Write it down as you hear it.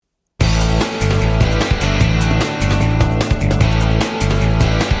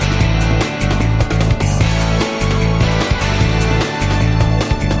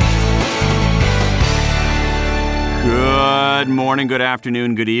morning, good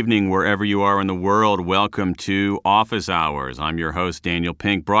afternoon, good evening, wherever you are in the world. Welcome to Office Hours. I'm your host, Daniel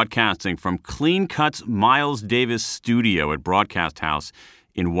Pink, broadcasting from Clean Cut's Miles Davis studio at Broadcast House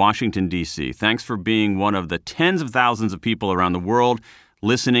in Washington, D.C. Thanks for being one of the tens of thousands of people around the world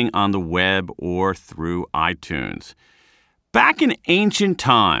listening on the web or through iTunes. Back in ancient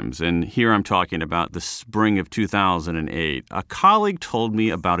times, and here I'm talking about the spring of 2008, a colleague told me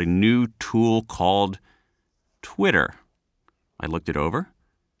about a new tool called Twitter. I looked it over,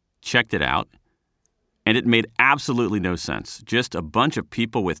 checked it out, and it made absolutely no sense. Just a bunch of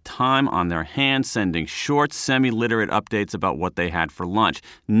people with time on their hands sending short, semi-literate updates about what they had for lunch.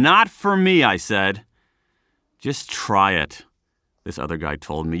 Not for me, I said. Just try it, this other guy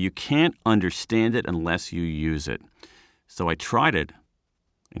told me. You can't understand it unless you use it. So I tried it,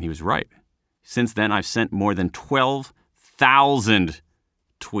 and he was right. Since then, I've sent more than 12,000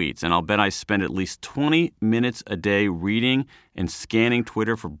 tweets, and I'll bet I spend at least 20 minutes a day reading and scanning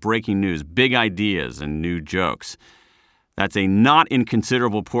Twitter for breaking news, big ideas, and new jokes. That's a not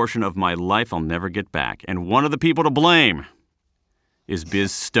inconsiderable portion of my life I'll never get back. And one of the people to blame is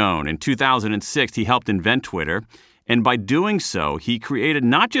Biz Stone. In 2006, he helped invent Twitter. And by doing so, he created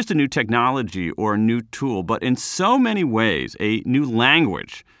not just a new technology or a new tool, but in so many ways, a new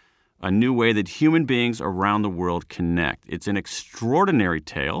language, a new way that human beings around the world connect. It's an extraordinary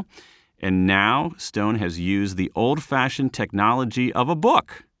tale. And now Stone has used the old-fashioned technology of a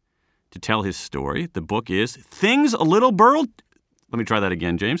book to tell his story. The book is Things a Little Bird... Let me try that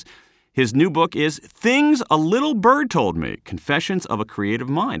again, James. His new book is Things a Little Bird Told Me, Confessions of a Creative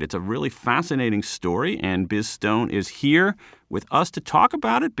Mind. It's a really fascinating story, and Biz Stone is here with us to talk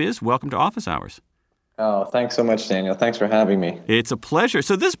about it. Biz, welcome to Office Hours. Oh, thanks so much, Daniel. Thanks for having me. It's a pleasure.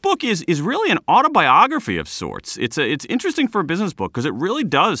 So this book is really an autobiography of sorts. It's interesting for a business book because it really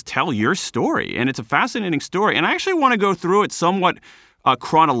does tell your story, and it's a fascinating story. And I actually want to go through it somewhat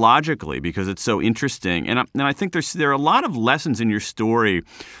chronologically because it's so interesting. And I think there are a lot of lessons in your story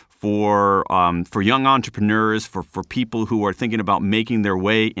for young entrepreneurs, for people who are thinking about making their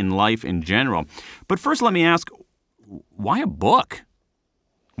way in life in general. But first, let me ask, why a book?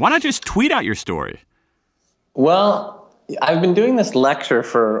 Why not just tweet out your story? Well, I've been doing this lecture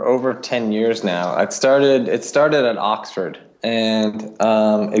for over 10 years now. It started at Oxford, and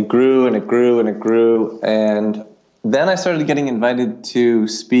it grew and it grew and it grew. And then I started getting invited to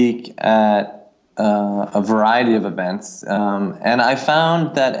speak at a variety of events. And I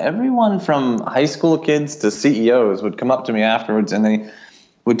found that everyone from high school kids to CEOs would come up to me afterwards, and they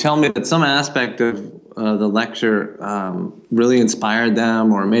would tell me that some aspect of the lecture really inspired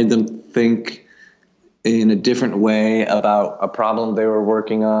them or made them think in a different way about a problem they were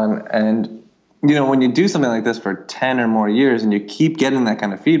working on. And, you know, when you do something like this for 10 or more years and you keep getting that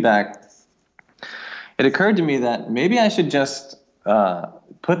kind of feedback, it occurred to me that maybe I should just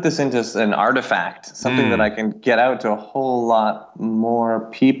put this into an artifact, something that I can get out to a whole lot more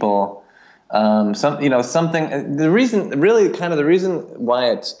people. Something. The reason why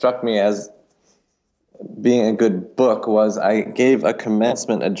it struck me as being a good book was I gave a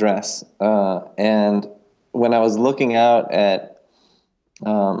commencement address, and when I was looking out at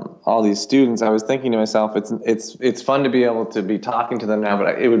all these students, I was thinking to myself, it's fun to be able to be talking to them now,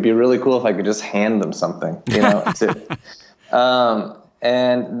 but it would be really cool if I could just hand them something, you know.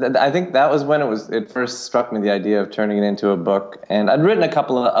 And I think that was when it first struck me, the idea of turning it into a book. And I'd written a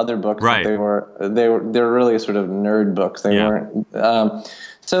couple of other books, right. But they were really sort of nerd books. They weren't.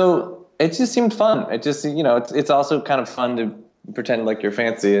 So it just seemed fun. It just, you know, it's also kind of fun to pretend like you're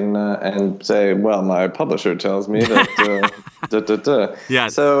fancy and say, well, my publisher tells me that. Yeah.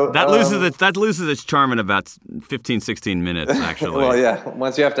 So that loses its charm in about 15, 16 minutes, actually. Well, yeah.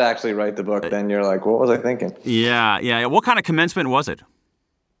 Once you have to actually write the book, then you're like, what was I thinking? Yeah. What kind of commencement was it?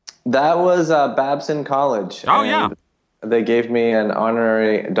 That was Babson College. Oh, yeah. They gave me an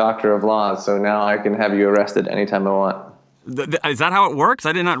honorary Doctor of Laws, so now I can have you arrested anytime I want. Is that how it works?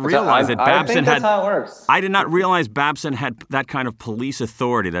 I did not realize that Babson that's how it works. I did not realize Babson had that kind of police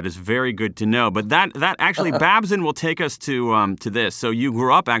authority. That is very good to know. But that actually, Babson will take us to this. So you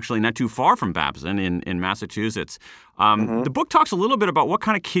grew up actually not too far from Babson in Massachusetts. The book talks a little bit about what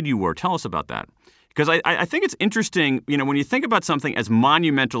kind of kid you were. Tell us about that. Because I think it's interesting, you know, when you think about something as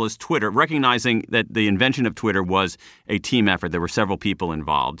monumental as Twitter, recognizing that the invention of Twitter was a team effort. There were several people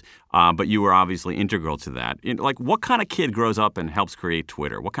involved, but you were obviously integral to that. Like, what kind of kid grows up and helps create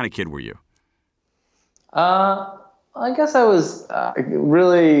Twitter? What kind of kid were you? I guess I was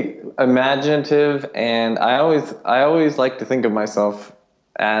really imaginative, and I always like to think of myself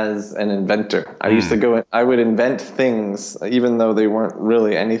as an inventor. I would invent things even though they weren't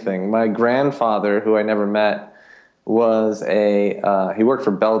really anything. My grandfather, who I never met, he worked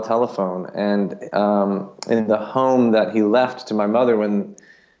for Bell Telephone, and in the home that he left to my mother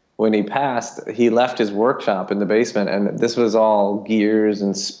when he passed, he left his workshop in the basement, and this was all gears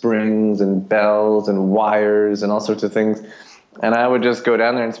and springs and bells and wires and all sorts of things. And I would just go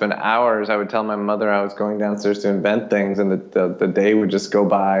down there and spend hours. I would tell my mother I was going downstairs to invent things, and the day would just go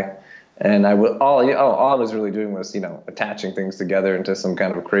by. And all I was really doing was, attaching things together into some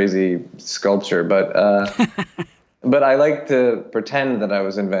kind of crazy sculpture. But but I like to pretend that I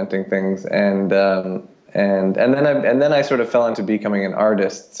was inventing things, and then I sort of fell into becoming an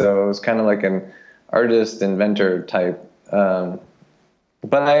artist. So it was kind of like an artist inventor type. But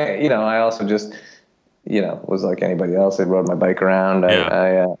I also just was like anybody else. I rode my bike around.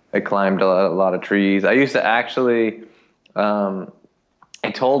 Yeah. I climbed a lot of trees. I used to actually. I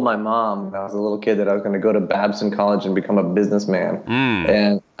told my mom when I was a little kid that I was going to go to Babson College and become a businessman.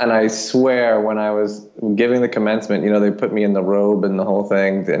 And I swear when I was giving the commencement, they put me in the robe and the whole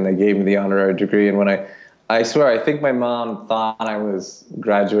thing, and they gave me the honorary degree. And when I swear, I think my mom thought I was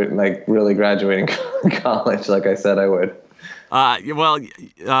really graduating college, like I said I would.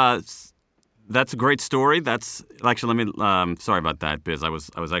 That's a great story. That's actually, let me, sorry about that, Biz. I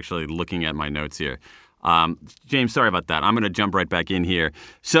was actually looking at my notes here. James, sorry about that. I'm going to jump right back in here.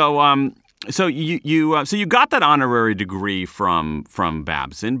 So you got that honorary degree from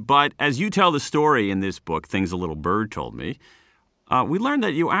Babson, but as you tell the story in this book, Things a Little Bird Told Me, we learned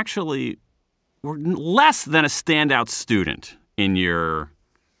that you actually were less than a standout student in your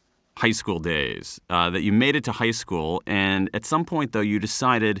high school days, that you made it to high school, and at some point, though, you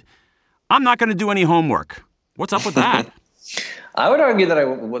decided, I'm not going to do any homework. What's up with that? I would argue that I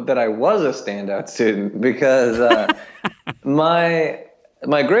was a standout student because my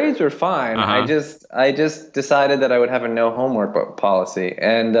grades were fine. Uh-huh. I just decided that I would have a no homework policy.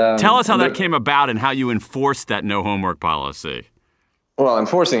 And tell us how that came about and how you enforced that no homework policy. Well,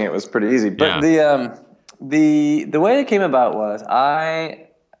 enforcing it was pretty easy, but the way it came about was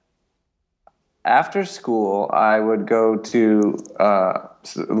after school I would go to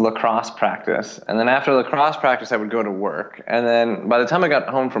lacrosse practice, and then after lacrosse practice I would go to work, and then by the time I got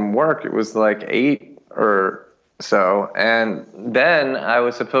home from work it was like 8 or so, and then I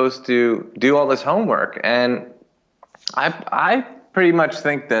was supposed to do all this homework, and I pretty much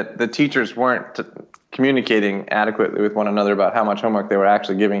think that the teachers weren't communicating adequately with one another about how much homework they were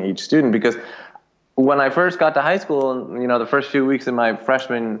actually giving each student, because when I first got to high school, the first few weeks in my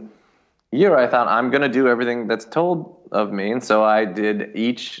freshman year, I thought I'm going to do everything that's told of me. And so I did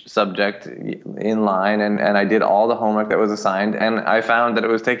each subject in line, and I did all the homework that was assigned. And I found that it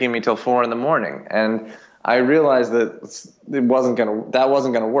was taking me till 4 a.m. And I realized that that wasn't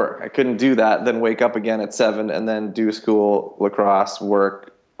going to work. I couldn't do that, then wake up again at 7 and then do school, lacrosse,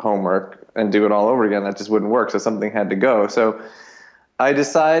 work, homework, and do it all over again. That just wouldn't work. So something had to go. So I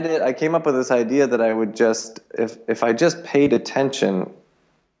came up with this idea that I would just, if I just paid attention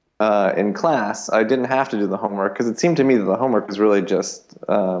in class, I didn't have to do the homework, because it seemed to me that the homework was really just,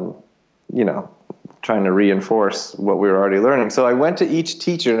 trying to reinforce what we were already learning. So I went to each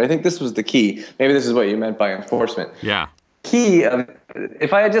teacher, and I think this was the key. Maybe this is what you meant by enforcement. Yeah. Key of,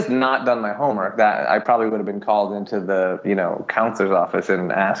 if I had just not done my homework, that I probably would have been called into the, counselor's office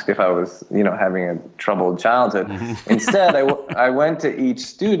and asked if I was, having a troubled childhood. Mm-hmm. Instead, I went to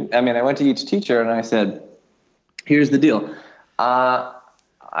each teacher, and I said, here's the deal.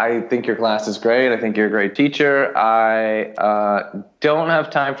 I think your class is great. I think you're a great teacher. I don't have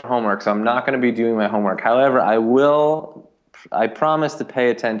time for homework, so I'm not going to be doing my homework. However, I promise to pay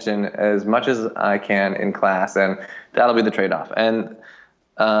attention as much as I can in class, and that'll be the trade-off. And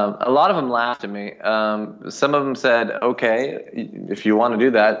a lot of them laughed at me. Some of them said, okay, if you want to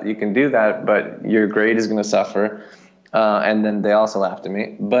do that, you can do that, but your grade is going to suffer. And then they also laughed at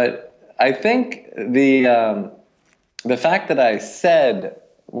me. But I think the fact that I said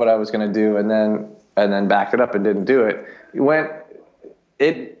what I was going to do and then backed it up and didn't do it,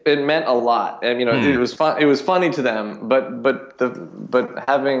 it meant a lot. And it was fun. It was funny to them, but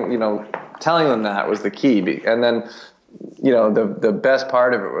having telling them that was the key. And then the best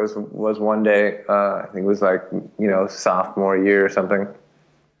part of it was one day, I think it was like sophomore year or something,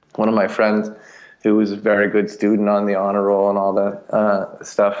 one of my friends who was a very good student on the honor roll and all that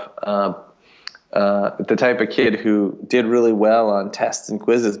stuff, the type of kid who did really well on tests and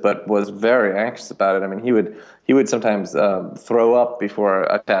quizzes, but was very anxious about it. I mean, he would sometimes throw up before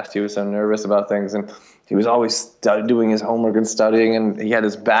a test. He was so nervous about things, and he was always doing his homework and studying. And he had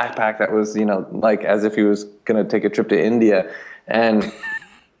his backpack that was, like as if he was going to take a trip to India. And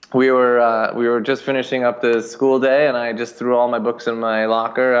we were just finishing up the school day, and I just threw all my books in my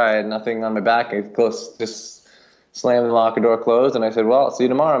locker. I had nothing on my back. I just slammed the locker door closed, and I said, well, I'll see you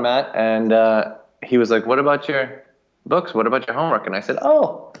tomorrow, Matt. And he was like, what about your books? What about your homework? And I said,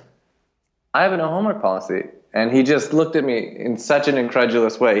 oh, I have a no homework policy. And he just looked at me in such an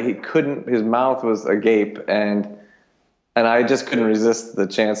incredulous way. His mouth was agape, and I just couldn't resist the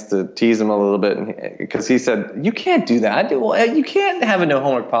chance to tease him a little bit, because he said, you can't do that. You can't have a no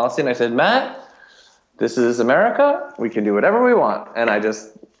homework policy. And I said, Matt, this is America. We can do whatever we want. And I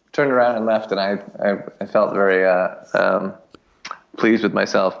just turned around and left, and I felt very pleased with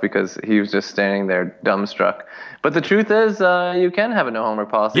myself, because he was just standing there dumbstruck. But the truth is, you can have a no homework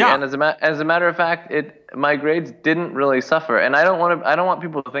policy. Yeah. And as a matter of fact, my grades didn't really suffer. And I don't want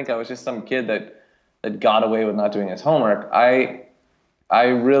people to think I was just some kid that got away with not doing his homework. I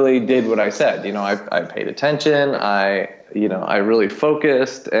really did what I said. I paid attention. I really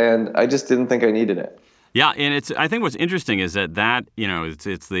focused, and I just didn't think I needed it. Yeah, and I think what's interesting is that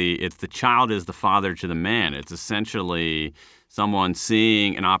it's the child is the father to the man. It's essentially someone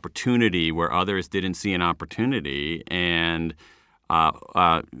seeing an opportunity where others didn't see an opportunity, and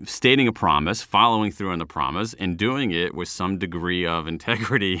stating a promise, following through on the promise, and doing it with some degree of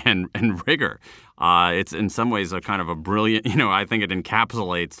integrity and rigor. It's in some ways a kind of a brilliant, I think it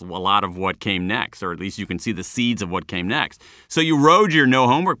encapsulates a lot of what came next, or at least you can see the seeds of what came next. So you rode your no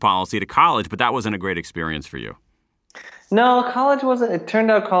homework policy to college, but that wasn't a great experience for you. No, it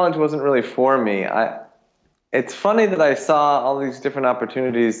turned out college wasn't really for me. It's funny that I saw all these different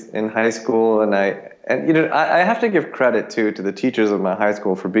opportunities in high school, and I have to give credit to the teachers of my high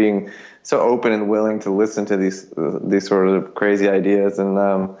school for being so open and willing to listen to these sort of crazy ideas,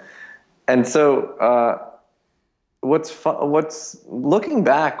 and so what's looking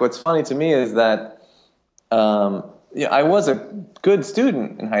back, what's funny to me is that I was a good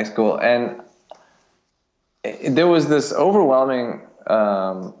student in high school, and there was this overwhelming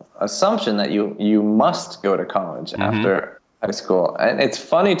assumption that you must go to college after high school. And it's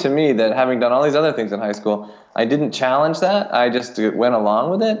funny to me that, having done all these other things in high school, I didn't challenge that. I just went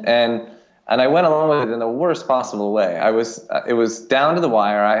along with it, and I went along with it in the worst possible way. It was down to the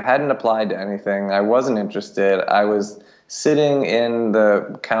wire. I hadn't applied to anything. I wasn't interested. I was sitting in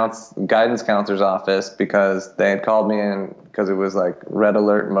the guidance counselor's office because they had called me in because it was like red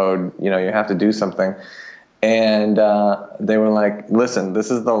alert mode. You have to do something. And they were like, listen, this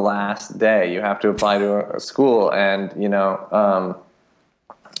is the last day. You have to apply to a school. And, and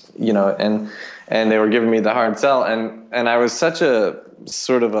they were giving me the hard sell. And I was such a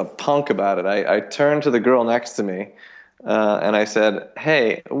sort of a punk about it. I turned to the girl next to me and I said,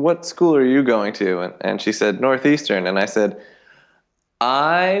 hey, what school are you going to? And she said, Northeastern. And I said,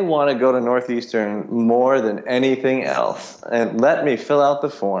 I want to go to Northeastern more than anything else. And let me fill out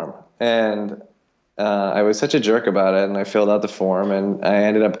the form. And I was such a jerk about it, and I filled out the form, and I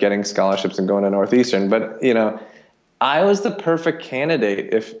ended up getting scholarships and going to Northeastern. But I was the perfect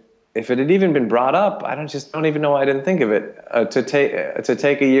candidate. If it had even been brought up, I don't even know why I didn't think of it. To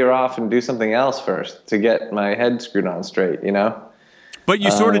take a year off and do something else first, to get my head screwed on straight. But you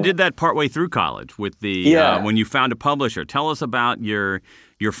sort of did that partway through college with when you found a publisher. Tell us about your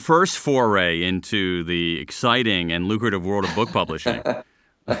first foray into the exciting and lucrative world of book publishing.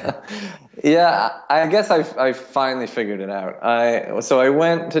 Yeah, I guess I finally figured it out. So I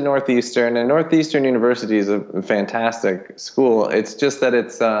went to Northeastern, and Northeastern University is a fantastic school. It's just that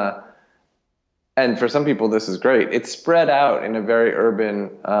it's, and for some people this is great, it's spread out in a very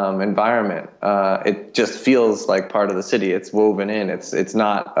urban environment. It just feels like part of the city. It's woven in. It's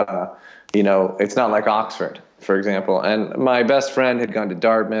not, it's not like Oxford, for example. And my best friend had gone to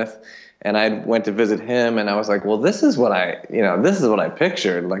Dartmouth, and I went to visit him, and I was like, well, this is what I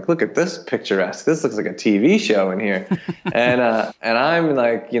pictured. Like, look at this picturesque. This looks like a TV show in here. and I'm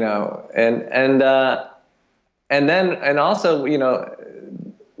like, and also,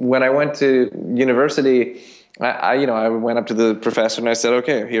 when I went to university, I went up to the professor and I said,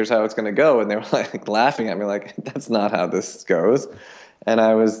 okay, here's how it's going to go. And they were like laughing at me, like, that's not how this goes. And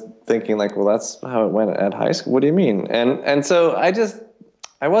I was thinking, like, well, that's how it went at high school. What do you mean? And so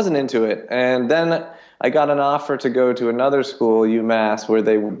I wasn't into it. And then I got an offer to go to another school, UMass, where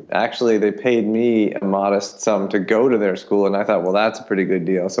they paid me a modest sum to go to their school. And I thought, well, that's a pretty good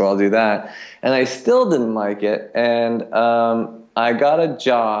deal, so I'll do that. And I still didn't like it. And I got a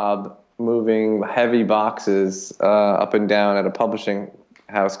job moving heavy boxes up and down at a publishing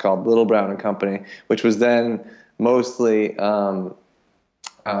house called Little Brown and Company, which was then mostly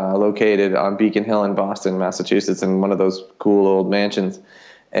located on Beacon Hill in Boston, Massachusetts, in one of those cool old mansions.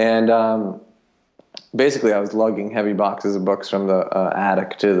 And basically, I was lugging heavy boxes of books from the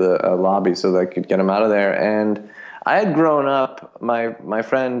attic to the lobby so that I could get them out of there. And I had grown up. My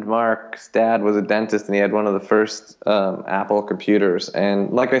friend Mark's dad was a dentist, and he had one of the first Apple computers.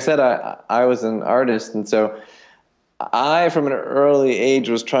 And like I said, I was an artist, and so I, from an early age,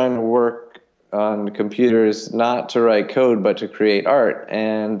 was trying to work on computers not to write code but to create art.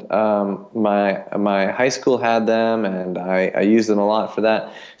 And my high school had them, and I used them a lot for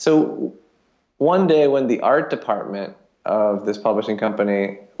that. So one day when the art department of this publishing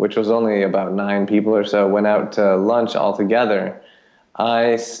company, which was only about 9 people or so, went out to lunch all together,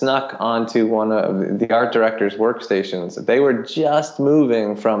 I snuck onto one of the art director's workstations. They were just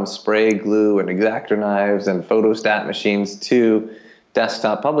moving from spray glue and X-Acto knives and photostat machines to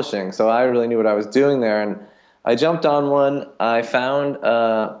desktop publishing. So I really knew what I was doing there. And I jumped on one. I found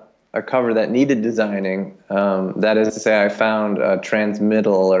a cover that needed designing. That is to say, I found a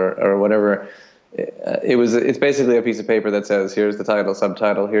transmittal or whatever. It's basically a piece of paper that says, here's the title,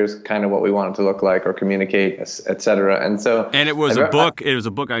 subtitle, here's kind of what we want it to look like or communicate, etc. And it was a book. It was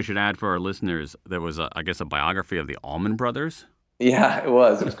a book, I should add for our listeners, that was I guess a biography of the Allman Brothers. Yeah, it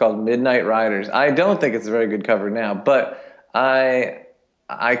was. It was called Midnight Riders. I don't think it's a very good cover now, but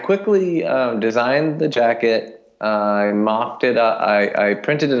I quickly designed the jacket. I mocked it up. I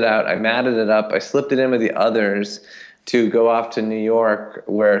printed it out. I matted it up. I slipped it in with the others to go off to New York,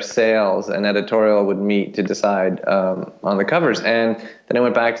 where sales and editorial would meet to decide on the covers. And then I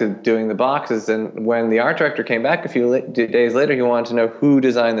went back to doing the boxes. And when the art director came back a few days later, he wanted to know who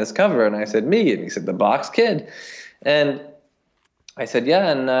designed this cover. And I said, me. And he said, the box kid. And I said,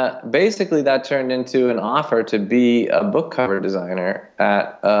 yeah. And basically that turned into an offer to be a book cover designer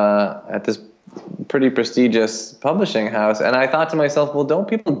at this pretty prestigious publishing house. And I thought to myself, well, don't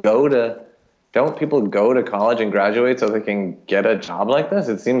people go to college and graduate so they can get a job like this?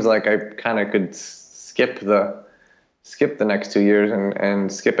 It seems like I kind of could skip the next 2 years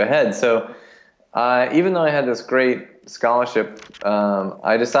and skip ahead. So even though I had this great scholarship,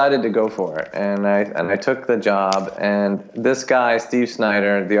 I decided to go for it, and I took the job. And this guy, Steve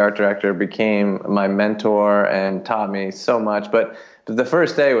Snyder, the art director, became my mentor and taught me so much. But the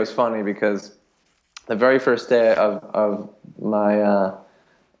first day was funny because the very first day of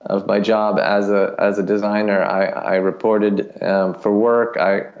my job as a designer, I reported for work.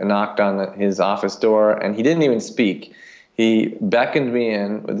 I knocked on his office door, and he didn't even speak. He beckoned me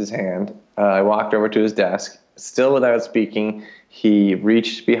in with his hand. I walked over to his desk. Still without speaking, he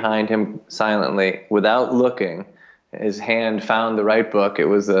reached behind him silently, without looking. His hand found the right book. It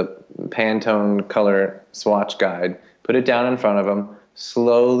was a Pantone color swatch guide. Put it down in front of him,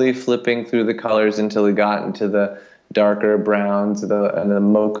 slowly flipping through the colors until he got into the darker browns and the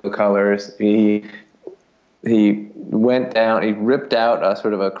mocha colors. He went down, he ripped out a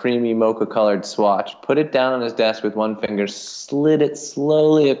sort of a creamy mocha colored swatch, put it down on his desk with one finger, slid it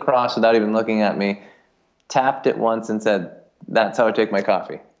slowly across without even looking at me, tapped it once and said, "That's how I take my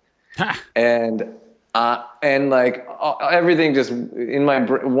coffee." And like everything just in my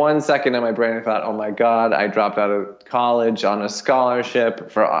 1 second in my brain, I thought, oh my God, I dropped out of college on a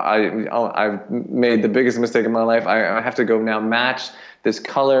scholarship I've made the biggest mistake of my life. I have to go now match this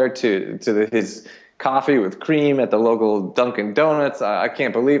color to his coffee with cream at the local Dunkin' Donuts. I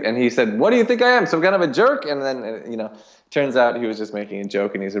can't believe. And he said, "What do you think I am? Some kind of a jerk?" And then, turns out he was just making a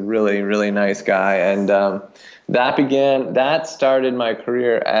joke, and he's a really, really nice guy. And that started my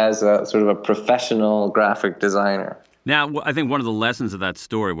career as a sort of a professional graphic designer. Now, I think one of the lessons of that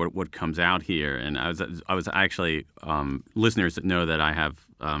story, what comes out here, and I was actually listeners that know that I have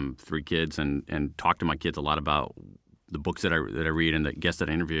 3 kids and talk to my kids a lot about the books that I read and the guests that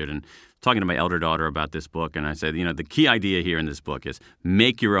I interviewed, and talking to my elder daughter about this book. And I said, the key idea here in this book is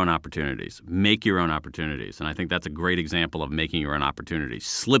make your own opportunities. Make your own opportunities. And I think that's a great example of making your own opportunities,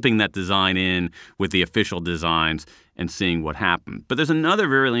 slipping that design in with the official designs and seeing what happened. But there's another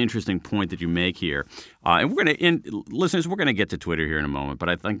really interesting point that you make here. And listeners, we're going to get to Twitter here in a moment, but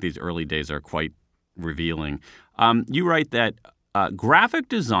I think these early days are quite revealing. You write that graphic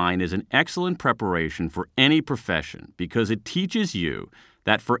design is an excellent preparation for any profession because it teaches you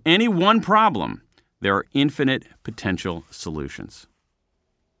that for any one problem, there are infinite potential solutions.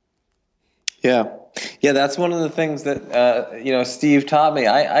 Yeah, that's one of the things that Steve taught me.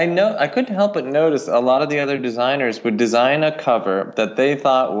 I couldn't help but notice a lot of the other designers would design a cover that they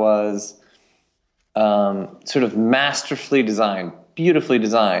thought was sort of masterfully designed, beautifully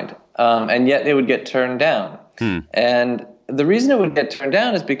designed, and yet it would get turned down. And the reason it would get turned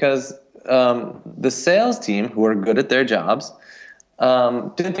down is because the sales team, who are good at their jobs,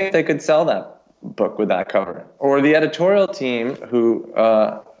 didn't think they could sell that book with that cover, or the editorial team, who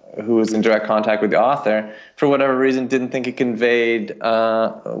was in direct contact with the author, for whatever reason, didn't think it conveyed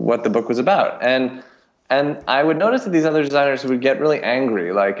what the book was about. And And I would notice that these other designers would get really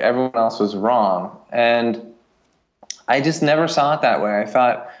angry, like everyone else was wrong. And I just never saw it that way. I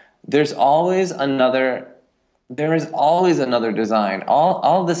thought there is always another design.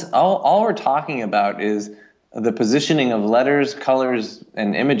 All we're talking about is the positioning of letters, colors,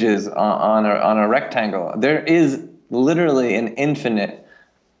 and images on a rectangle. There is literally an infinite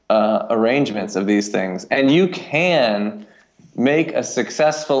arrangements of these things, and you can make a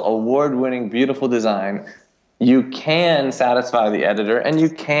successful, award-winning, beautiful design. You can satisfy the editor, and you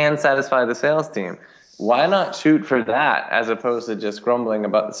can satisfy the sales team. Why not shoot for that as opposed to just grumbling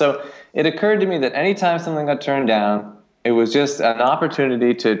about it? So it occurred to me that anytime something got turned down, it was just an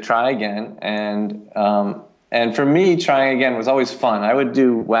opportunity to try again. And for me, trying again was always fun. I would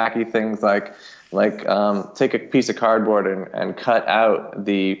do wacky things like take a piece of cardboard and cut out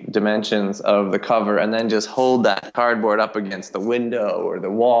the dimensions of the cover and then just hold that cardboard up against the window or the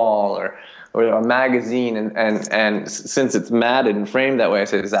wall or a magazine. And since it's matted and framed that way, I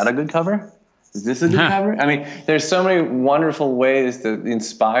said, is that a good cover? Is this a good cover? I mean, there's so many wonderful ways to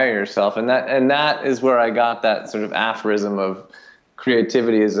inspire yourself. And that is where I got that sort of aphorism of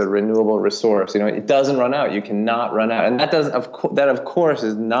creativity is a renewable resource. It doesn't run out. You cannot run out. And that of course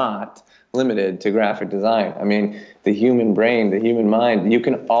is not limited to graphic design. I mean, the human brain, the human mind, you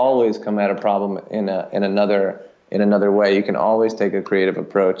can always come at a problem in another way. You can always take a creative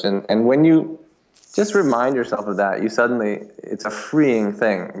approach. And when you just remind yourself of that, it's a freeing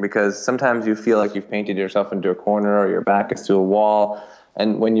thing, because sometimes you feel like you've painted yourself into a corner or your back is to a wall.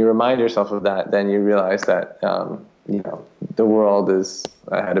 And when you remind yourself of that, then you realize that, the world is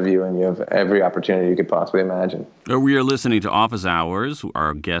ahead of you and you have every opportunity you could possibly imagine. We are listening to Office Hours.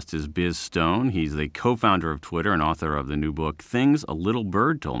 Our guest is Biz Stone. He's the co-founder of Twitter and author of the new book, Things a Little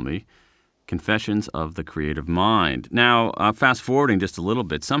Bird Told Me, Confessions of the Creative Mind. Now, fast forwarding just a little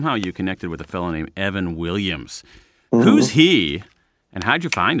bit, somehow you connected with a fellow named Evan Williams. Mm-hmm. Who's he, and how'd you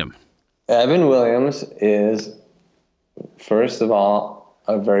find him? Evan Williams is, first of all,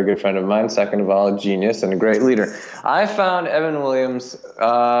 a very good friend of mine. Second of all, a genius and a great leader. I found Evan Williams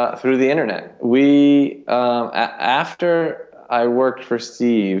through the internet. After I worked for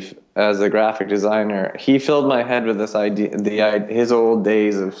Steve as a graphic designer, he filled my head with this idea, his old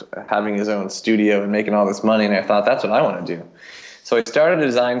days of having his own studio and making all this money, and I thought, that's what I want to do. So I started a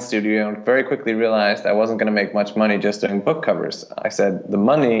design studio and very quickly realized I wasn't going to make much money just doing book covers. I said, the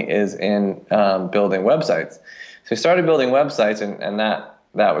money is in building websites. So I started building websites, and that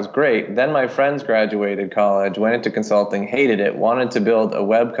was great. Then my friends graduated college, went into consulting, hated it, wanted to build a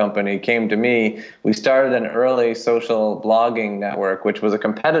web company, came to me. We started an early social blogging network, which was a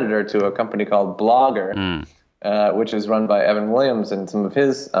competitor to a company called Blogger, which is run by Evan Williams and some of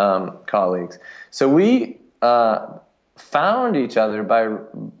his colleagues. So we found each other by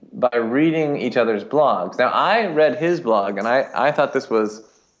reading each other's blogs. Now, I read his blog, and I thought this was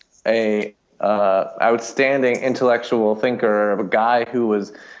a outstanding intellectual thinker, a guy who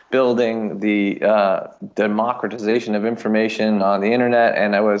was building the democratization of information on the internet,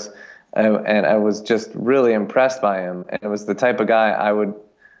 and I was just really impressed by him. And it was the type of guy I would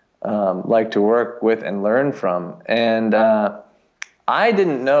like to work with and learn from. And I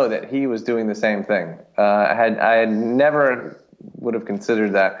didn't know that he was doing the same thing. I had never would have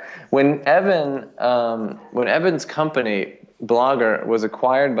considered that. When Evan's company Blogger was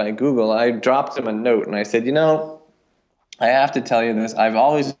acquired by Google, I dropped him a note and I said, I have to tell you this. I've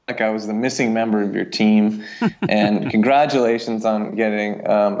always felt like I was the missing member of your team, and congratulations on getting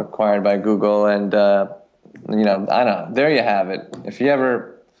acquired by Google. And I don't know. There you have it. If you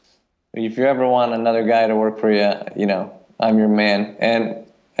ever want another guy to work for you, I'm your man.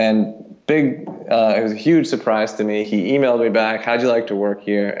 And big, it was a huge surprise to me. He emailed me back, how'd you like to work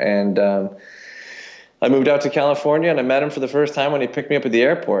here? And I moved out to California, and I met him for the first time when he picked me up at the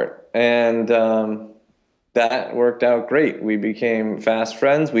airport. And that worked out great. We became fast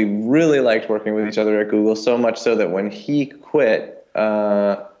friends. We really liked working with each other at Google, so much so that when he quit,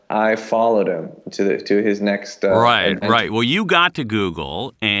 I followed him to his next Right. Well, you got to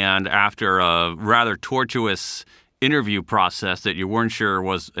Google, and after a rather tortuous interview process that you weren't sure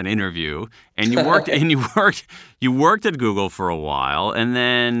was an interview, and you worked you worked at Google for a while, and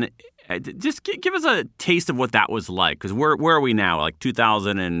then just give us a taste of what that was like, because where are we now? Like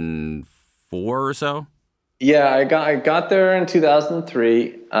 2004 or so? Yeah, I got there in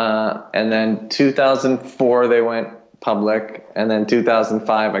 2003, and then 2004 they went public, and then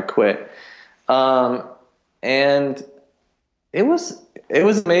 2005 I quit, and it was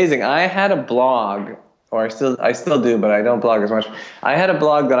amazing. I had a blog or I still do, but I don't blog as much. I had a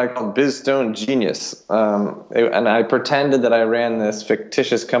blog that I called BizStone Genius, and I pretended that I ran this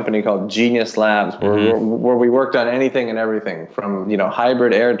fictitious company called Genius Labs, where we worked on anything and everything, from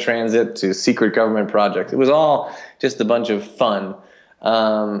hybrid air transit to secret government projects. It was all just a bunch of fun,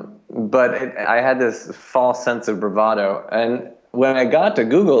 but I had this false sense of bravado. And when I got to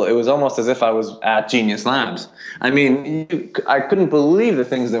Google, it was almost as if I was at Genius Labs. I mean, I couldn't believe the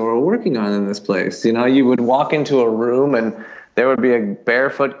things they were working on in this place. You would walk into a room and there would be a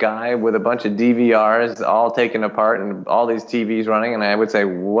barefoot guy with a bunch of DVRs all taken apart and all these TVs running. And I would say,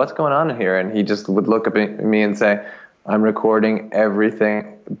 what's going on here? And he just would look at me and say, I'm recording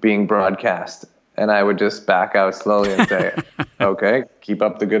everything being broadcast. And I would just back out slowly and say, okay, keep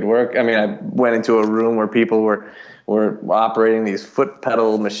up the good work. I mean, I went into a room where people were operating these foot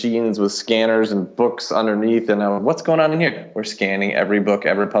pedal machines with scanners and books underneath. And I went, what's going on in here? We're scanning every book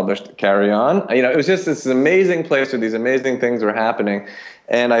ever published. Carry on. It was just this amazing place where these amazing things were happening.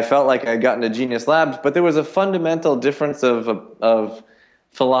 And I felt like I'd gotten to Genius Labs, but there was a fundamental difference of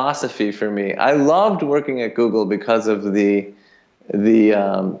philosophy for me. I loved working at Google because of the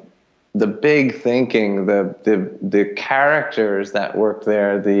big thinking, the characters that worked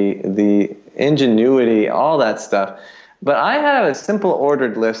there, the ingenuity, all that stuff. But I have a simple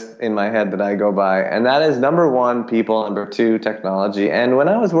ordered list in my head that I go by, and that is number 1, people, number 2, technology. And when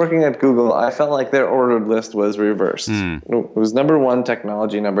I was working at Google, I felt like their ordered list was reversed. It was number 1,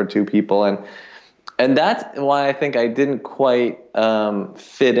 technology, number 2, people. And that's why I think I didn't quite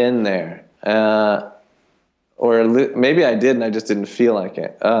fit in there. Or maybe I did and I just didn't feel like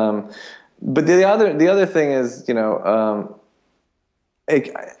it. But the other thing is,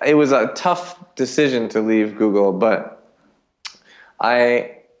 it was a tough decision to leave Google, but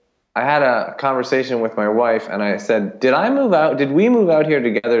I had a conversation with my wife and I said, did we move out here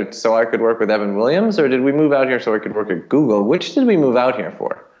together so I could work with Evan Williams, or did we move out here so I could work at Google? Which did we move out here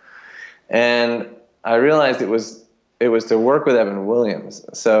for? And I realized it was to work with Evan Williams.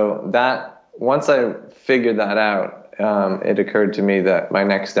 So that once I figured that out, it occurred to me that my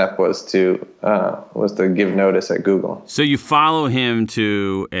next step was to give notice at Google. So you follow him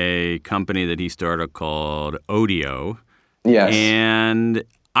to a company that he started called Odeo. Yes. And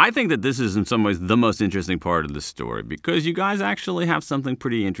I think that this is in some ways the most interesting part of the story, because you guys actually have something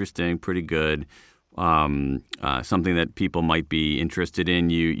pretty interesting, pretty good, something that people might be interested in.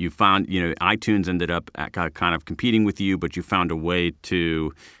 You found, iTunes ended up kind of competing with you, but you found a way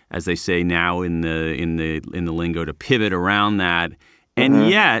to, as they say now in the lingo, to pivot around that. And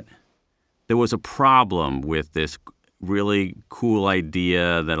yet there was a problem with this really cool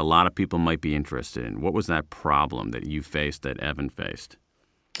idea that a lot of people might be interested in. What was that problem that you faced, that Evan faced?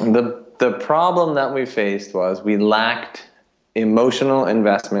 The problem that we faced was we lacked emotional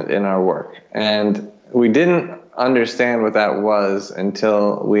investment in our work. And we didn't understand what that was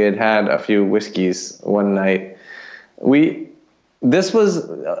until we had a few whiskeys one night. Odeo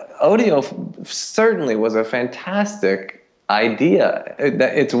certainly was a fantastic idea.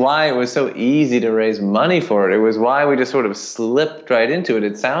 It's why it was so easy to raise money for it. It was why we just sort of slipped right into it.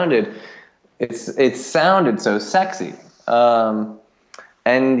 It sounded so sexy.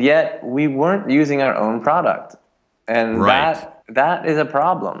 And yet we weren't using our own product. And right. that is a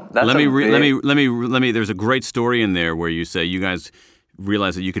problem. Let me. There's a great story in there where you say you guys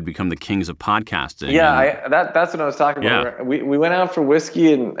realized that you could become the kings of podcasting. Yeah, that's what I was talking about. Yeah. We went out for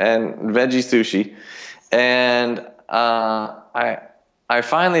whiskey and veggie sushi, and I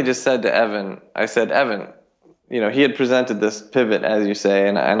finally just said to Evan, Evan, he had presented this pivot, as you say,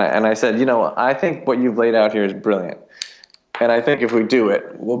 and I said, I think what you've laid out here is brilliant. And I think if we do it,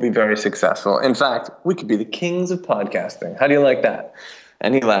 we'll be very successful. In fact, we could be the kings of podcasting. How do you like that?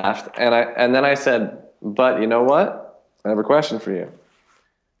 And he laughed. And then I said, but you know what? I have a question for you.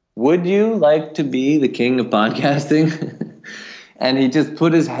 Would you like to be the king of podcasting? And he just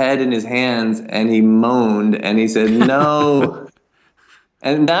put his head in his hands and he moaned and he said, no.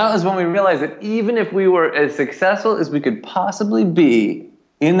 And that was when we realized that even if we were as successful as we could possibly be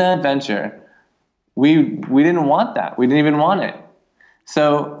in that venture, we didn't want that. We didn't even want it.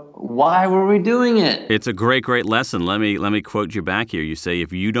 So why were we doing it? It's a great, great lesson. Let me quote you back here. You say,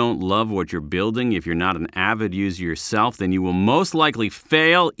 if you don't love what you're building, if you're not an avid user yourself, then you will most likely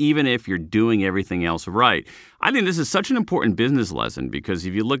fail even if you're doing everything else right. I think this is such an important business lesson because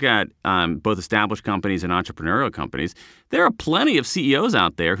if you look at both established companies and entrepreneurial companies, there are plenty of CEOs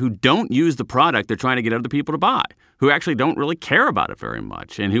out there who don't use the product they're trying to get other people to buy, who actually don't really care about it very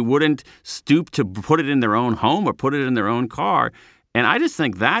much, and who wouldn't stoop to put it in their own home or put it in their own car. And I just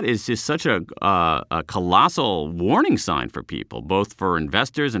think that is just such a colossal warning sign for people, both for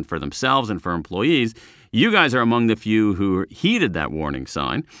investors and for themselves and for employees. You guys are among the few who heeded that warning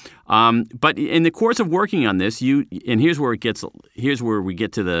sign. But in the course of working on this, here's where we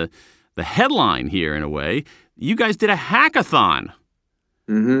get to the headline here in a way. You guys did a hackathon.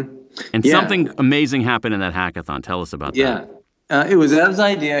 Mm-hmm. And something amazing happened in that hackathon. Tell us about that. It was Ev's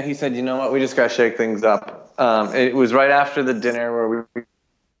idea. He said, you know what, we just got to shake things up. It was right after the dinner where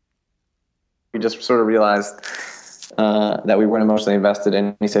we just sort of realized that we weren't emotionally invested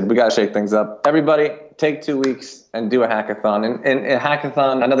in. He said, we got to shake things up. Everybody, take 2 weeks and do a hackathon. And a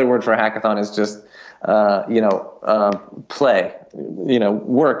hackathon, another word for a hackathon is just, play.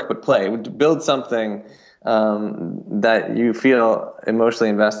 Work, but play. Build something that you feel emotionally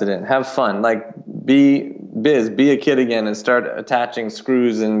invested in. Have fun. Like, be a kid again and start attaching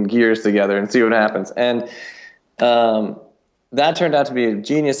screws and gears together and see what happens. And that turned out to be a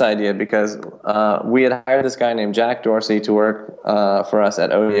genius idea because we had hired this guy named Jack Dorsey to work for us at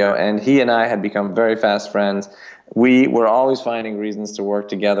Odeo, and he and I had become very fast friends. We were always finding reasons to work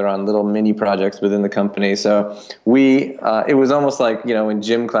together on little mini projects within the company. So it was almost like, in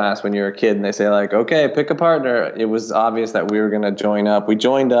gym class when you're a kid and they say like, okay, pick a partner. It was obvious that we were going to join up. We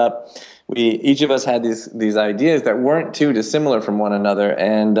joined up. Each of us had these ideas that weren't too dissimilar from one another.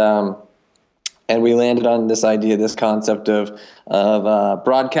 And we landed on this idea, this concept of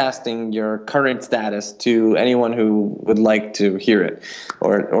broadcasting your current status to anyone who would like to hear it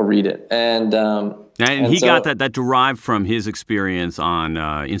or read it. And he got that derived from his experience on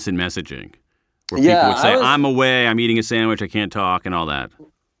instant messaging, where people would say, I'm away, I'm eating a sandwich, I can't talk, and all that.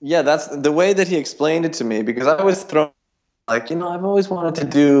 Yeah, that's the way that he explained it to me, because I was thrown, like, I've always wanted to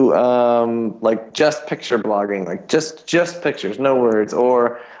do like just picture blogging, like just pictures, no words,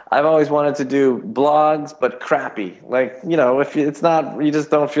 or I've always wanted to do blogs, but crappy. Like, if it's not, you just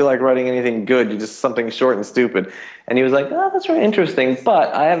don't feel like writing anything good. You just something short and stupid. And he was like, oh, that's very interesting,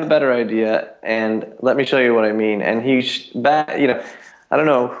 but I have a better idea, and let me show you what I mean. And I don't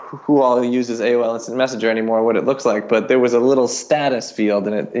know who all uses AOL Instant Messenger anymore, what it looks like, but there was a little status field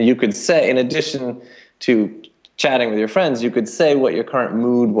in it. You could say, in addition to chatting with your friends, you could say what your current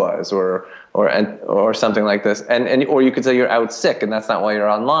mood was, or something like this, or you could say you're out sick and that's not why you're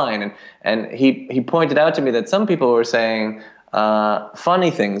online. And he pointed out to me that some people were saying funny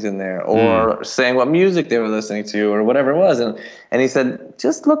things in there, or saying what music they were listening to, or whatever it was. And he said,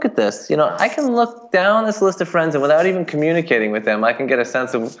 just look at this. I can look down this list of friends, and without even communicating with them, I can get a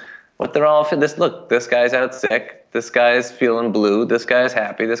sense of what they're all. This guy's out sick. This guy's feeling blue. This guy's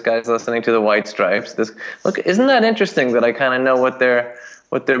happy. This guy's listening to the White Stripes. Look, isn't that interesting that I kind of know what they're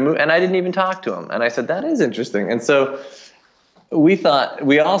and I didn't even talk to him. And I said, that is interesting. And so we thought,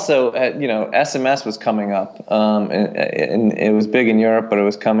 we also had, SMS was coming up, and it was big in Europe, but it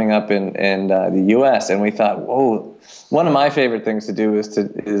was coming up in the US. And we thought, whoa, one of my favorite things to do is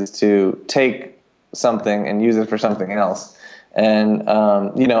to take something and use it for something else. And, I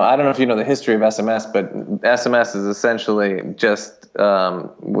don't know if you know the history of SMS, but SMS is essentially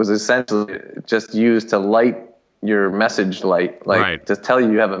was essentially just used to light your message light, like to tell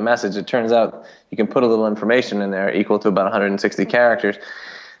you have a message. It turns out you can put a little information in there equal to about 160 characters.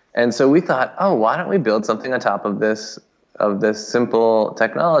 And so we thought, oh, why don't we build something on top of this simple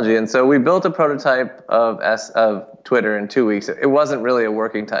technology? And so we built a prototype of Twitter in 2 weeks. It wasn't really a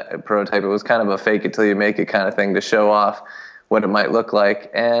working prototype. It was kind of a fake it till you make it kind of thing to show off what it might look like.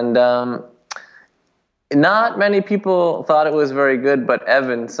 And not many people thought it was very good, but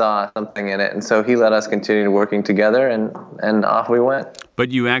Evan saw something in it, and so he let us continue working together, and off we went.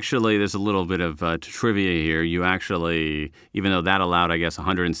 But you actually, there's a little bit of trivia here. You actually, even though that allowed, I guess,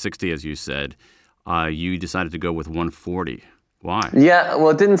 160, as you said, you decided to go with 140. Why? Yeah,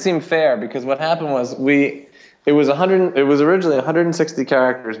 well, it didn't seem fair, because what happened was it was originally 160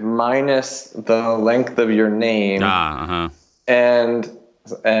 characters minus the length of your name. And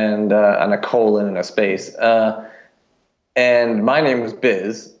a colon and a space. And my name was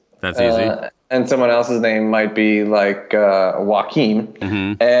Biz. That's easy. And someone else's name might be like Joaquin.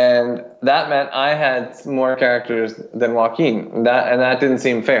 Mm-hmm. And that meant I had more characters than Joaquin. That didn't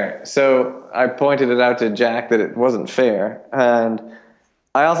seem fair. So I pointed it out to Jack that it wasn't fair. And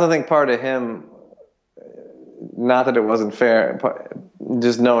I also think part of him, not that it wasn't fair,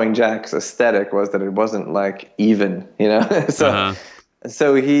 just knowing Jack's aesthetic was that it wasn't like even, So.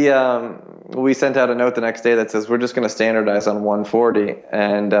 So we sent out a note the next day that says, we're just going to standardize on 140,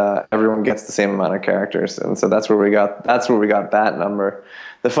 and everyone gets the same amount of characters. And so that's where we got that number.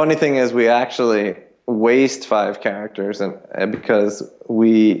 The funny thing is we actually waste 5 characters, and because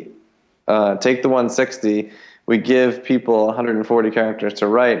we take the 160, we give people 140 characters to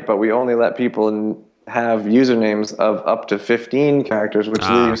write, but we only let people have usernames of up to 15 characters, which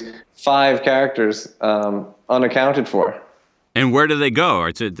leaves 5 characters unaccounted for. And where do they go?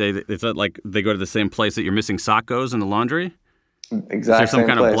 Is that like they go to the same place that your missing sock goes in the laundry? Exactly. Is there some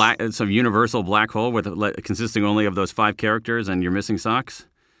kind of some universal black hole consisting only of those 5 characters and your missing socks?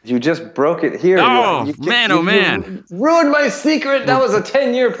 You just broke it here. Oh, you man. You ruined my secret. That was a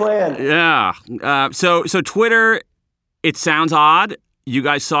 10-year plan. Yeah. So Twitter, it sounds odd. You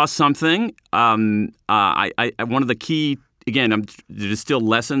guys saw something. One of the key, again, there's still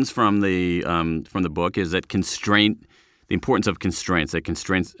lessons from the book, is that the importance of constraints, that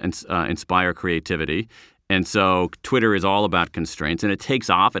constraints inspire creativity. And so Twitter is all about constraints, and it takes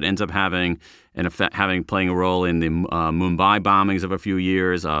off. It ends up playing a role in the Mumbai bombings of a few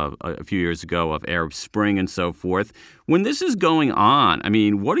years ago, of Arab Spring and so forth. When this is going on, I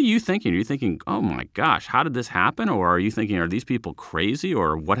mean, what are you thinking? Are you thinking, oh my gosh, how did this happen? Or are you thinking, are these people crazy?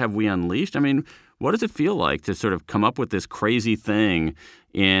 Or what have we unleashed? I mean, what does it feel like to sort of come up with this crazy thing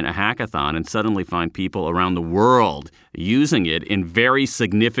in a hackathon and suddenly find people around the world using it in very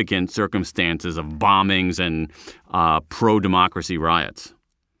significant circumstances of bombings and pro-democracy riots?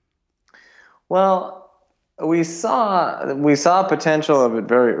 Well, we saw potential of it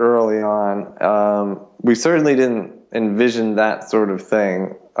very early on. We certainly didn't envision that sort of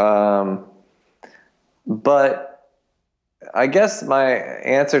thing. But I guess my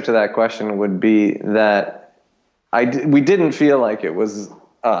answer to that question would be that we didn't feel like it was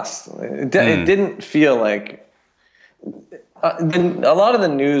us. It didn't feel like a lot of the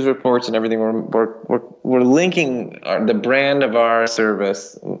news reports and everything were linking the brand of our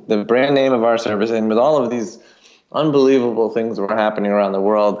service, the brand name of our service, and with all of these unbelievable things that were happening around the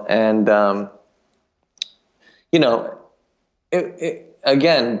world. And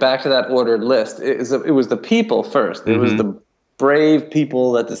again, back to that ordered list, it was the people first. It was the brave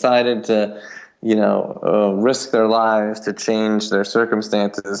people that decided to risk their lives to change their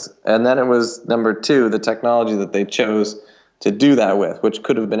circumstances. And then it was number 2, the technology that they chose to do that with, which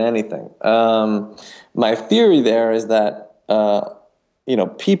could have been anything. My theory there is that,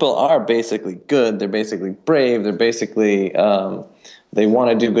 people are basically good. They're basically brave. They're basically, they want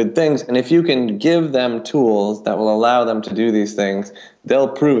to do good things. And if you can give them tools that will allow them to do these things, they'll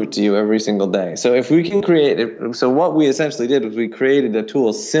prove it to you every single day. So if we can create it, so what we essentially did was we created a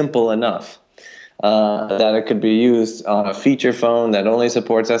tool simple enough that it could be used on a feature phone that only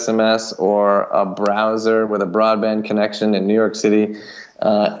supports SMS, or a browser with a broadband connection in New York City,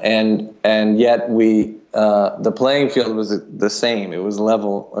 and yet the playing field was the same. It was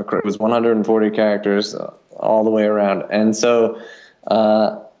level. It was 140 characters all the way around, and so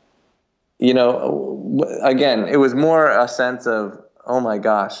again, it was more a sense of, oh my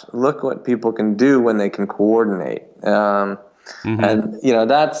gosh, look what people can do when they can coordinate, and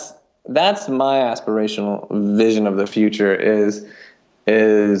that's my aspirational vision of the future is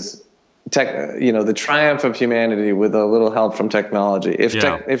the triumph of humanity with a little help from technology.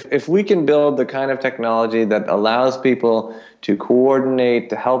 If we can build the kind of technology that allows people to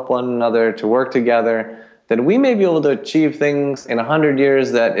coordinate, to help one another, to work together, then we may be able to achieve things in 100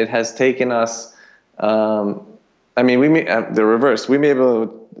 years that it has taken us. The reverse. We may be able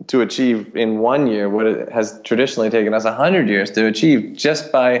to achieve in 1 year what it has traditionally taken us 100 years to achieve,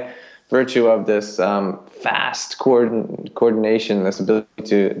 just by virtue of this fast coordination, this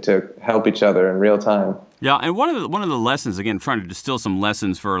ability to help each other in real time. Yeah, and one of the lessons, again, trying to distill some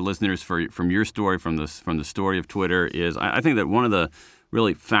lessons for our listeners from your story, from the story of Twitter, is I think that one of the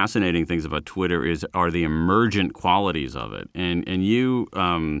really fascinating things about Twitter are the emergent qualities of it, and you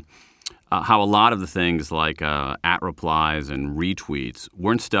how a lot of the things like @replies and retweets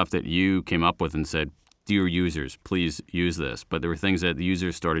weren't stuff that you came up with and said, dear users, please use this. But there were things that the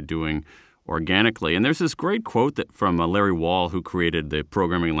users started doing organically. And there's this great quote from Larry Wall, who created the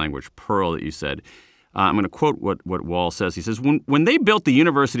programming language Perl, that you said. I'm going to quote what Wall says. He says, when they built the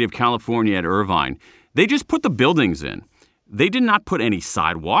University of California at Irvine, they just put the buildings in. They did not put any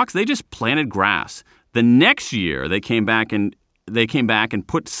sidewalks. They just planted grass. The next year, they came back and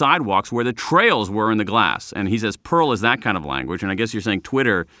put sidewalks where the trails were in the glass. And he says Perl is that kind of language. And I guess you're saying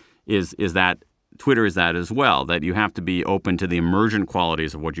Twitter is that as well, that you have to be open to the emergent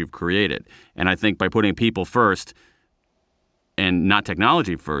qualities of what you've created. And I think by putting people first and not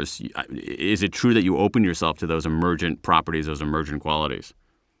technology first, is it true that you open yourself to those emergent properties, those emergent qualities?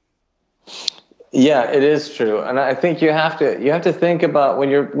 Yeah, it is true. And I think you have to think about when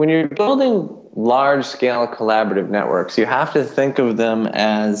you're building large-scale collaborative networks, you have to think of them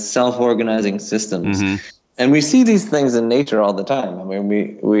as self-organizing systems. Mm-hmm. And we see these things in nature all the time. I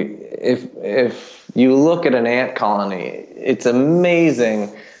mean, if you look at an ant colony, it's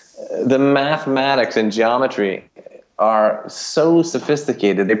amazing the mathematics and geometry are so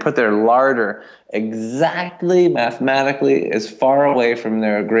sophisticated. They put their larder exactly mathematically as far away from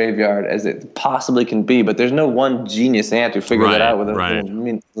their graveyard as it possibly can be. But there's no one genius ant who figured that out with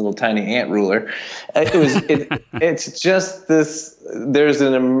a little tiny ant ruler. It's just this. There's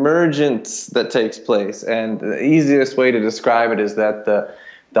an emergence that takes place, and the easiest way to describe it is that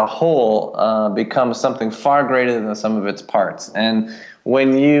the whole becomes something far greater than the sum of its parts. And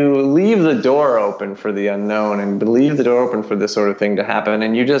when you leave the door open for the unknown and leave the door open for this sort of thing to happen,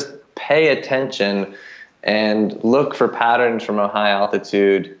 and you just pay attention and look for patterns from a high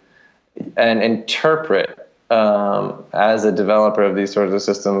altitude and interpret as a developer of these sorts of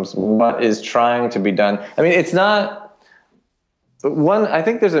systems what is trying to be done. I mean, it's not one. I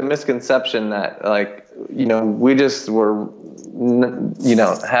think there's a misconception that, like, we just were,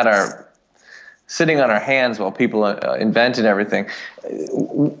 had our sitting on our hands while people invented everything.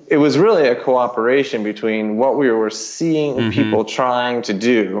 It was really a cooperation between what we were seeing people trying to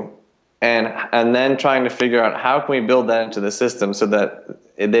do and then trying to figure out how can we build that into the system so that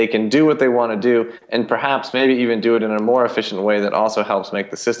they can do what they want to do, and perhaps maybe even do it in a more efficient way that also helps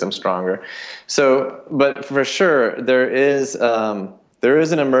make the system stronger. So, but for sure, there is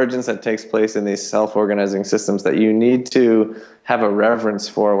an emergence that takes place in these self-organizing systems that you need to have a reverence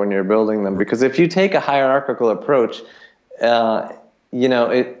for when you're building them. Because if you take a hierarchical approach, I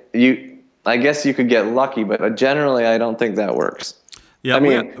guess you could get lucky, but generally I don't think that works. Yeah, I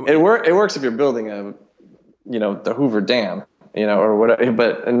mean, it works if you're building the Hoover Dam, or whatever,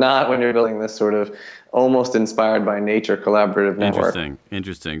 but not when you're building this sort of almost inspired by nature collaborative network.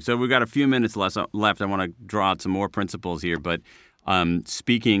 Interesting. So we've got a few minutes left. I want to draw out some more principles here, but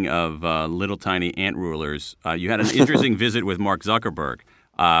speaking of little tiny ant rulers, you had an interesting visit with Mark Zuckerberg,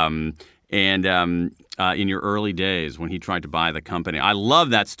 and in your early days when he tried to buy the company. I love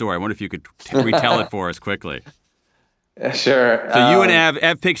that story. I wonder if you could retell it for us quickly. Sure. So you and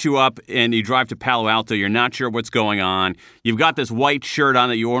Ev picks you up and you drive to Palo Alto. You're not sure what's going on. You've got this white shirt on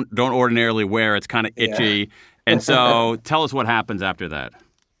that you don't ordinarily wear. It's kind of itchy. Yeah. And so tell us what happens after that.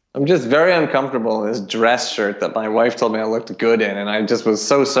 I'm just very uncomfortable in this dress shirt that my wife told me I looked good in, and I just was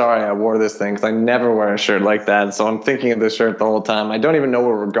so sorry I wore this thing because I never wear a shirt like that. So I'm thinking of this shirt the whole time. I don't even know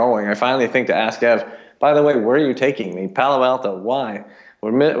where we're going. I finally think to ask Ev, by the way, where are you taking me? Palo Alto. Why?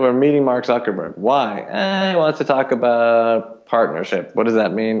 We're meeting Mark Zuckerberg. Why? He wants to talk about partnership. What does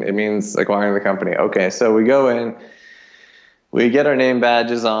that mean? It means acquiring the company. Okay, so we go in. We get our name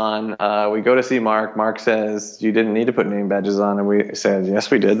badges on. We go to see Mark. Mark says, you didn't need to put name badges on. And we said,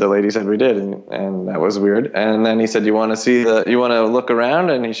 yes, we did. The lady said we did. And that was weird. And then he said, you want to look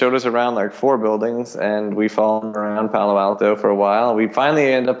around? And he showed us around like 4 buildings. And we followed around Palo Alto for a while. We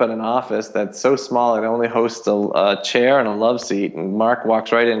finally end up at an office that's so small it only hosts a chair and a love seat. And Mark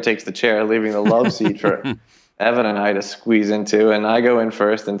walks right in and takes the chair, leaving the love seat for Evan and I to squeeze into. And I go in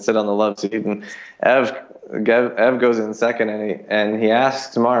first and sit on the love seat. And Ev goes in second, and he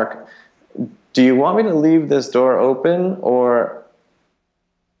asks Mark, do you want me to leave this door open, or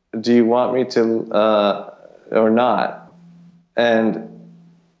do you want me to, or not? And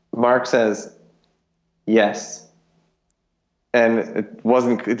Mark says, yes. And it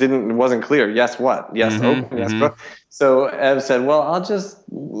wasn't clear. Yes, what? Yes, open. Yes, bro. So Ev said, well, I'll just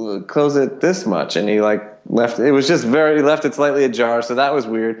close it this much. And he left. It was just he left it slightly ajar. So that was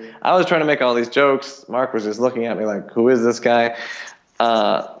weird. I was trying to make all these jokes. Mark was just looking at me like, who is this guy?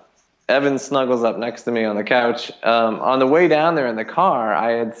 Evan snuggles up next to me on the couch. On the way down there in the car,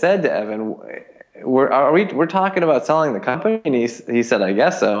 I had said to Evan, we're talking about selling the company? And he said, I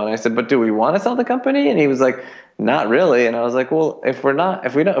guess so. And I said, but do we want to sell the company? And he was like, not really. And I was like, well, if we're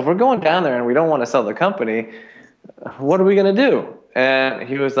going down there and we don't want to sell the company, what are we going to do? And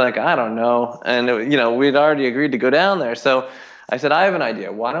he was like, I don't know. And we'd already agreed to go down there. So I said, I have an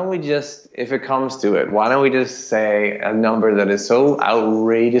idea. Why don't we just, if it comes to it, why don't we just say a number that is so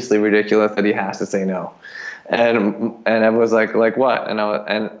outrageously ridiculous that he has to say no? And I was like what?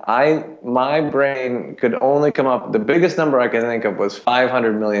 And my brain could only come up, the biggest number I could think of was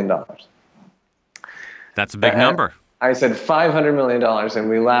 $500 million. That's a big number. I said $500 million, and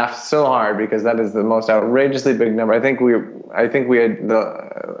we laughed so hard because that is the most outrageously big number. I think we had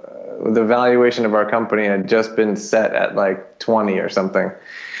the valuation of our company had just been set at like 20 or something,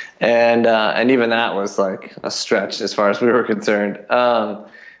 and even that was like a stretch as far as we were concerned.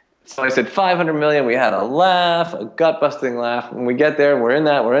 So I said 500 million. We had a laugh, a gut-busting laugh. When we get there, we're in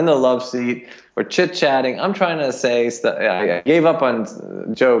the love seat. We're chit-chatting. I'm trying to say stuff. I gave up on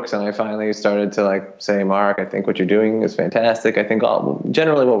jokes, and I finally started to say, Mark, I think what you're doing is fantastic. I think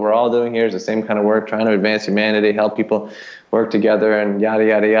generally what we're all doing here is the same kind of work, trying to advance humanity, help people work together, and yada,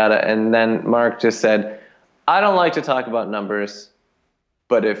 yada, yada. And then Mark just said, I don't like to talk about numbers,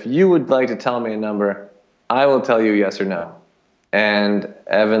 but if you would like to tell me a number, I will tell you yes or no. And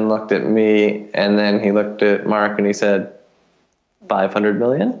Evan looked at me, and then he looked at Mark, and he said, 500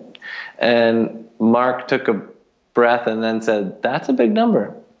 million? And Mark took a breath and then said, that's a big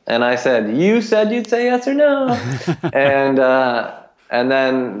number. And I said, you said you'd say yes or no. And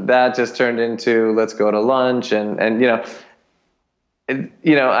then that just turned into, let's go to lunch. And I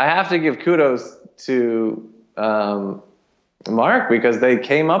have to give kudos to Mark, because they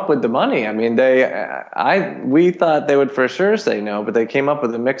came up with the money. I mean, we thought they would for sure say no, but they came up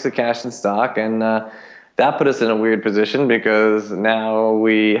with a mix of cash and stock, and that put us in a weird position, because now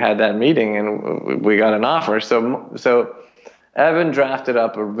we had that meeting and we got an offer. So Evan drafted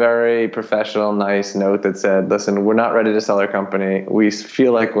up a very professional, nice note that said, listen, we're not ready to sell our company. We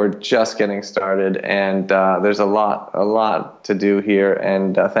feel like we're just getting started, and there's a lot to do here.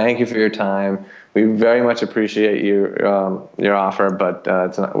 And thank you for your time. We very much appreciate your offer, but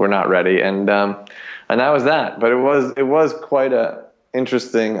we're not ready. And that was that. But it was quite a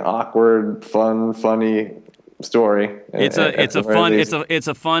interesting, awkward, funny story. It's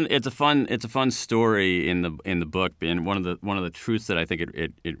a fun story in the book. And one of the truths that I think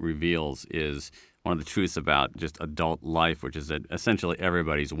it reveals is one of the truths about just adult life, which is that essentially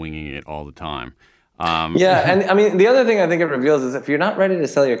everybody's winging it all the time. And I mean, the other thing I think it reveals is if you're not ready to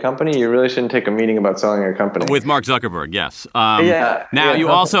sell your company, you really shouldn't take a meeting about selling your company. With Mark Zuckerberg, yes. You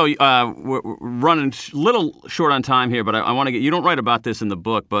also we're running a little short on time here, but I want to get. You don't write about this in the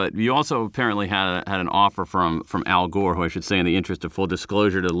book, but you also apparently had an offer from Al Gore, who I should say, in the interest of full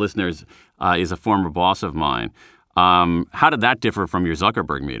disclosure to listeners, is a former boss of mine. How did that differ from your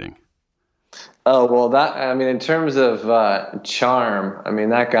Zuckerberg meeting? Oh, well, in terms of charm,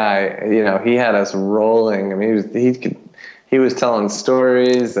 that guy, he had us rolling. I mean, he was telling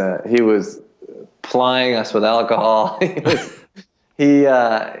stories. He was plying us with alcohol. Also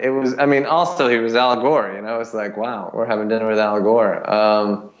he was Al Gore. It's like, wow, we're having dinner with Al Gore.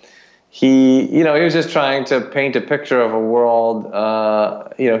 He was just trying to paint a picture of a world.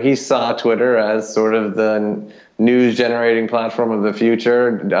 He saw Twitter as sort of the news-generating platform of the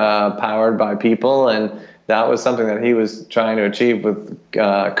future, powered by people, and that was something that he was trying to achieve with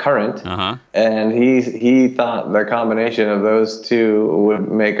Current. Uh-huh. And he thought the combination of those two would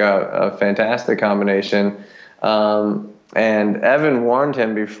make a fantastic combination. And Evan warned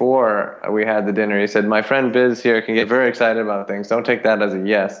him before we had the dinner. He said, "My friend Biz here can get very excited about things. Don't take that as a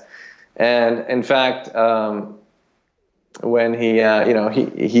yes." And in fact, when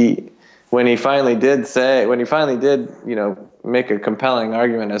he finally did make a compelling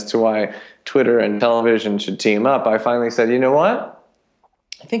argument as to why Twitter and television should team up, I finally said, you know what?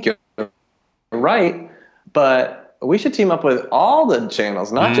 I think you're right, but we should team up with all the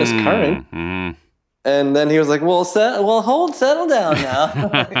channels, not just Current. Mm-hmm. And then he was like, settle down now.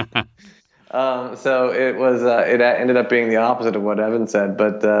 So it was. It ended up being the opposite of what Evan said,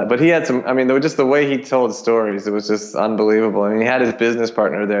 but he had some. Just the way he told stories, it was just unbelievable. He had his business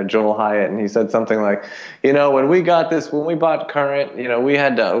partner there, Joel Hyatt, and he said something like, when we bought Current, we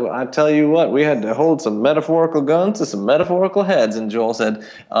had to. I tell you what, we had to hold some metaphorical guns to some metaphorical heads, and Joel said,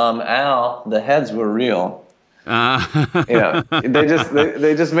 Al, the heads were real.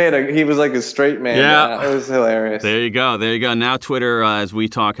 They just made he was like a straight man. Yeah. It was hilarious. There you go. Now Twitter, as we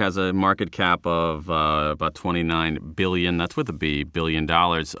talk, has a market cap of about $29 billion. That's with a B, $billion.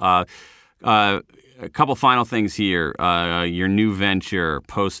 A couple final things here. Your new venture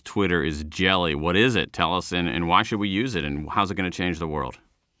post Twitter is Jelly. What is it? Tell us, and why should we use it, and how's it going to change the world?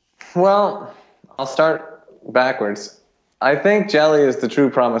 Well, I'll start backwards. I think Jelly is the true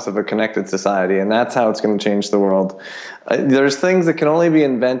promise of a connected society, and that's how it's going to change the world. There's things that can only be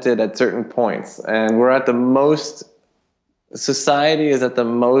invented at certain points, and society is at the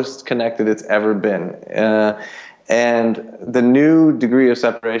most connected it's ever been. And the new degree of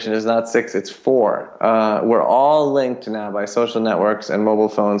separation is not 6, it's 4. We're all linked now by social networks and mobile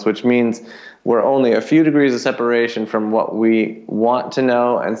phones, which means we're only a few degrees of separation from what we want to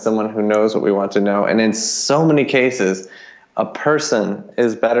know and someone who knows what we want to know. And in so many cases, a person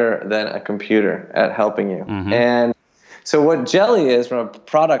is better than a computer at helping you. Mm-hmm. And so what Jelly is from a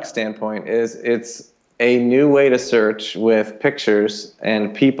product standpoint is a new way to search with pictures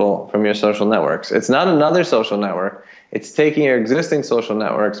and people from your social networks. It's not another social network. It's taking your existing social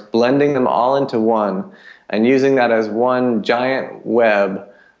networks, blending them all into one, and using that as one giant web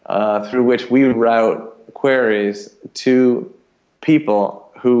through which we route queries to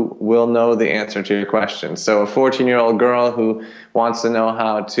people who will know the answer to your question. So a 14-year-old girl who wants to know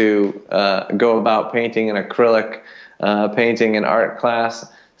how to go about painting an acrylic painting in art class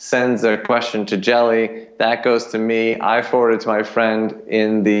sends their question to Jelly. That goes to me. I forward it to my friend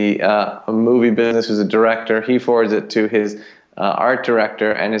in the movie business who's a director. He forwards it to his art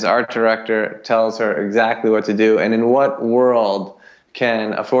director, and his art director tells her exactly what to do. And in what world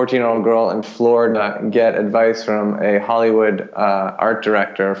can a 14-year-old girl in Florida get advice from a Hollywood art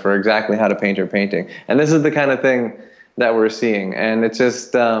director for exactly how to paint her painting? And this is the kind of thing that we're seeing. And it's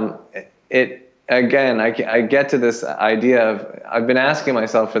just, again, I get to this idea of, I've been asking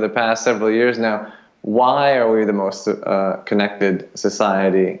myself for the past several years now, why are we the most connected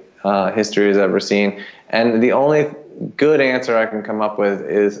society history has ever seen? And the only good answer I can come up with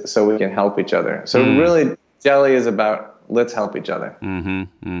is so we can help each other. So really, Jelly is about let's help each other.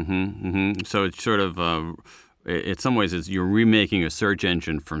 So it's sort of, in some ways, you're remaking a search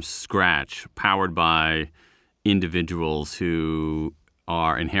engine from scratch, powered by individuals who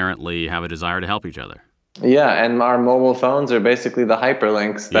are inherently have a desire to help each other. Yeah, and our mobile phones are basically the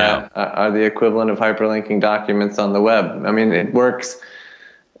hyperlinks that are the equivalent of hyperlinking documents on the web. I mean, it works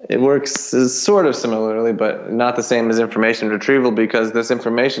sort of similarly, but not the same as information retrieval, because this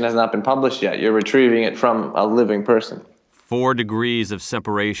information has not been published yet. You're retrieving it from a living person. 4 degrees of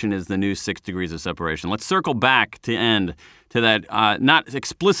separation is the new 6 degrees of separation. Let's circle back to that, not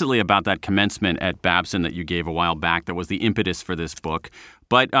explicitly about that commencement at Babson that you gave a while back that was the impetus for this book,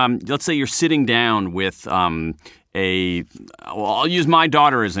 but let's say you're sitting down with I'll use my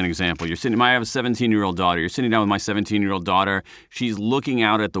daughter as an example. I have a 17-year-old daughter. You're sitting down with my 17-year-old daughter. She's looking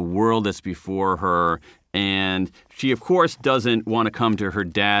out at the world that's before her, and she, of course, doesn't want to come to her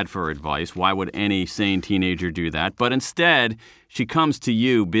dad for advice. Why would any sane teenager do that? But instead, she comes to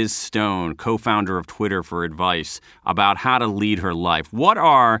you, Biz Stone, co-founder of Twitter, for advice about how to lead her life.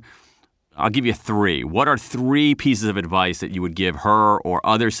 I'll give you 3. What are 3 pieces of advice that you would give her or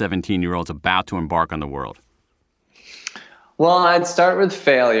other 17-year-olds about to embark on the world? Well, I'd start with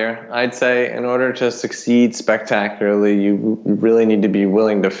failure. I'd say in order to succeed spectacularly, you really need to be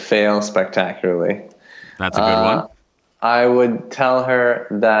willing to fail spectacularly. That's a good one. I would tell her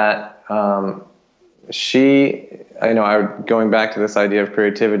that going back to this idea of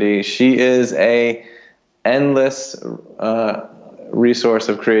creativity, she is a endless resource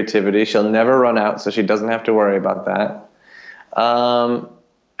of creativity. She'll never run out, so she doesn't have to worry about that.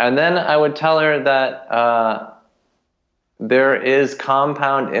 And then I would tell her that there is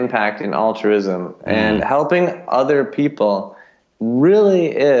compound impact in altruism, and helping other people really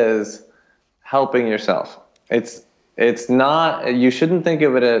is helping yourself. It's not, you shouldn't think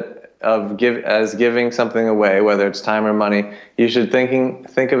of it as giving something away, whether it's time or money. You should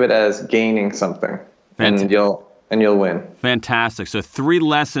think of it as gaining something, and you'll win. Fantastic. So 3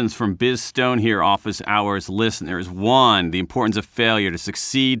 lessons from Biz Stone here, Office Hours listeners. 1, the importance of failure. To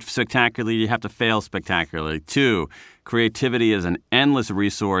succeed spectacularly, you have to fail spectacularly. 2, creativity is an endless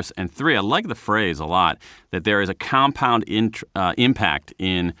resource. And 3, I like the phrase a lot, that there is a compound impact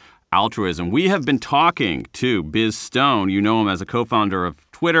in altruism. We have been talking to Biz Stone. You know him as a co-founder of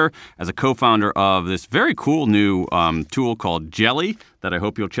Twitter, as a co-founder of this very cool new tool called Jelly that I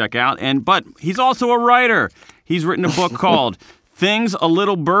hope you'll check out. But he's also a writer. He's written a book called Things a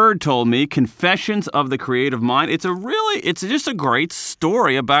Little Bird Told Me, Confessions of the Creative Mind. It's just a great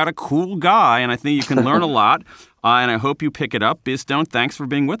story about a cool guy, and I think you can learn a lot. And I hope you pick it up. Biz Stone, thanks for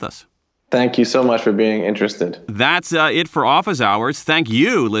being with us. Thank you so much for being interested. That's it for Office Hours. Thank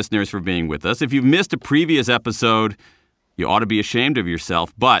you, listeners, for being with us. If you've missed a previous episode, you ought to be ashamed of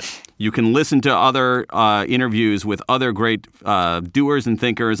yourself, but you can listen to other interviews with other great doers and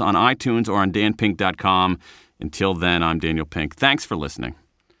thinkers on iTunes or on danpink.com. Until then, I'm Daniel Pink. Thanks for listening.